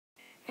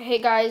Hey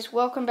guys,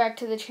 welcome back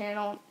to the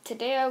channel.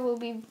 Today I will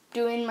be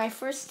doing my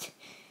first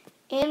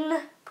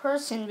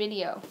in-person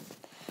video.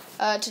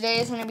 Today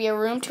is going to be a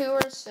room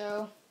tour,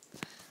 so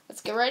let's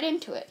get right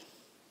into it.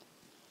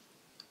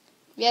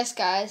 Yes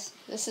guys,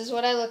 this is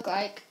what I look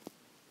like.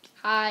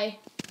 Hi.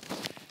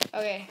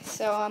 Okay,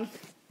 so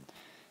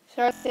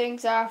start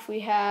things off,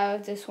 we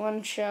have this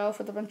one shelf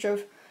with a bunch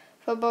of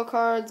football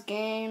cards,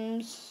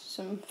 games,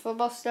 some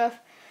football stuff.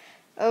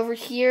 Over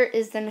here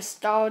is the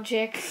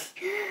nostalgic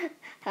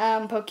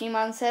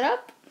Pokemon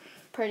setup.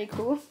 Pretty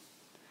cool.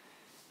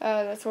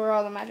 That's where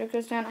all the magic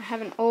goes down. I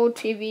have an old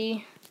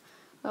TV,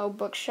 old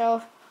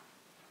bookshelf.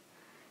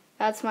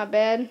 That's my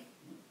bed.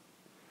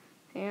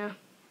 Yeah,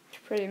 it's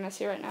pretty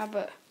messy right now,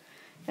 but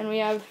then we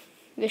have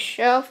this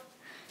shelf.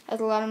 Has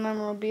a lot of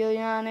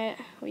memorabilia on it.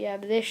 We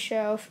have this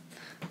shelf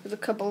with a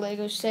couple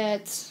Lego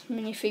sets,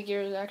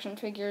 minifigures, action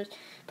figures,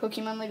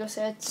 Pokemon Lego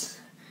sets.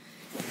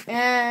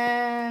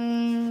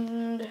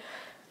 And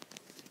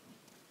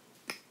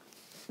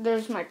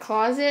there's my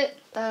closet.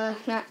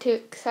 Not too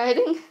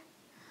exciting.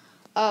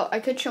 Oh, I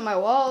could show my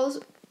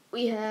walls.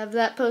 We have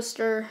that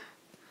poster.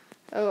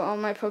 Oh, all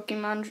my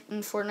Pokemon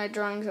and Fortnite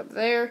drawings up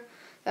there.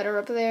 That are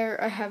up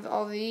there. I have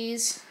all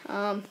these.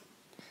 I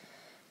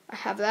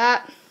have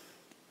that.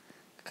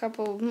 A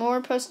couple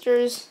more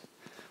posters.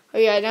 Oh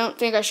yeah, I don't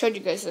think I showed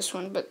you guys this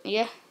one, but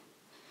yeah.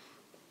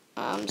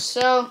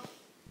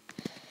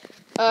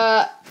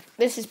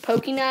 This is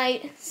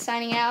PokeNight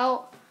signing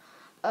out.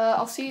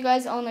 I'll see you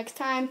guys all next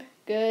time.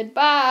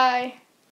 Goodbye.